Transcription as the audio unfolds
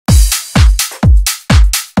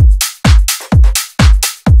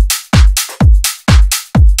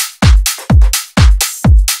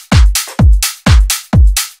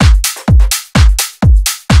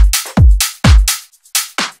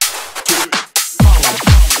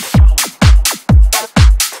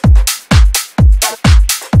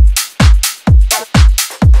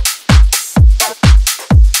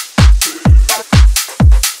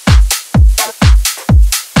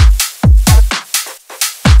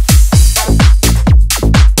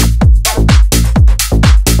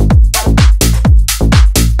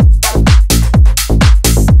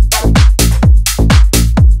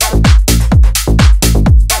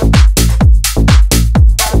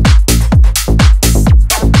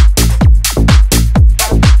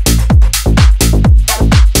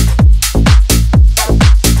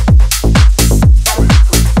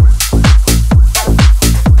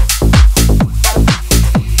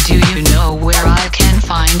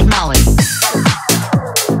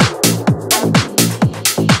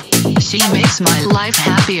She makes my life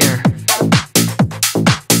happier,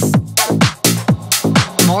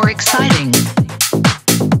 more exciting.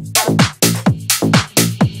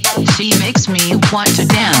 She makes me want to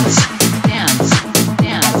dance, dance,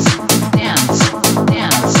 dance, dance,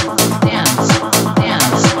 dance, dance, dance,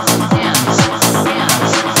 dance,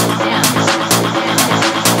 dance,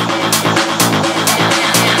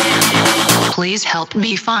 dance. Please help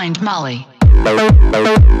me find Molly.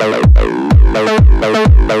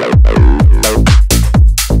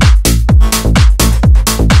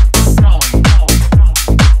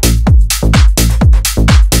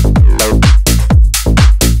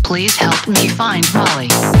 Please help me find Molly.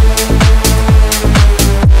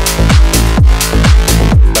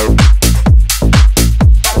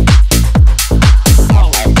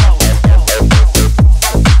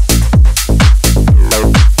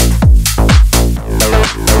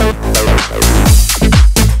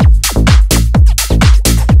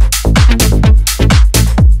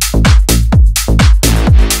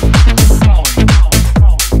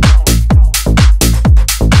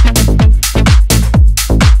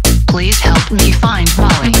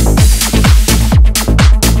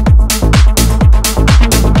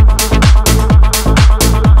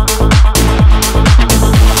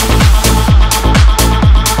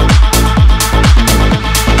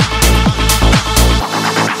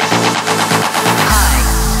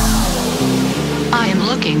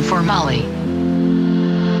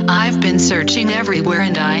 Searching everywhere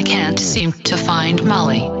and I can't seem to find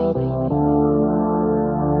Molly.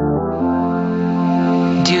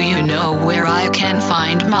 Do you know where I can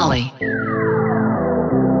find Molly?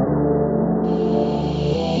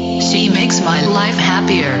 She makes my life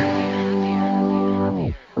happier,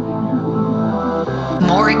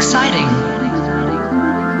 more exciting.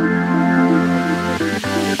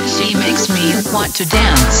 She makes me want to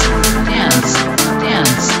dance, dance,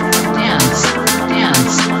 dance, dance,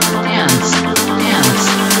 dance, dance, dance,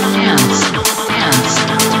 dance, dance,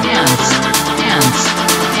 dance, dance, dance,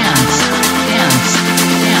 dance,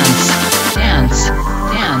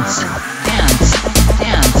 dance, dance,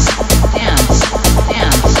 dance,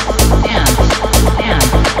 dance, dance, dance,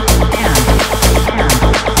 dance.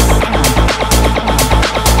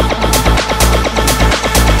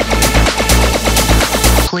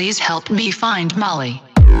 Please help me find Molly.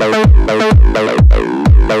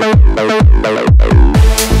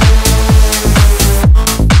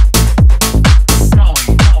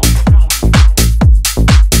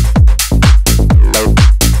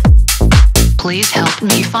 Please help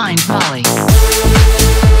me find Molly.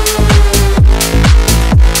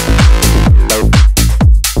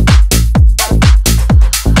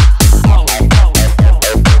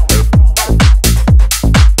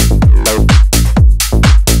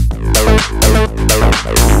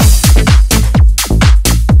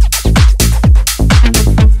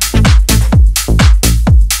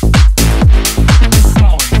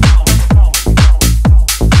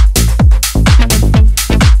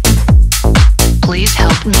 Please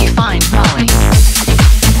help me find Molly.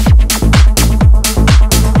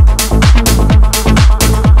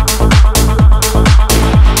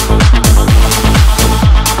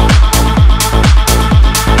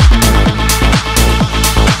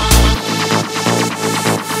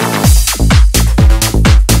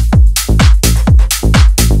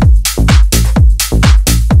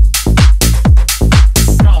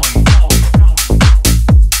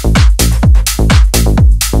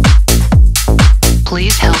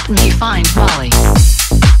 Please help me find Molly.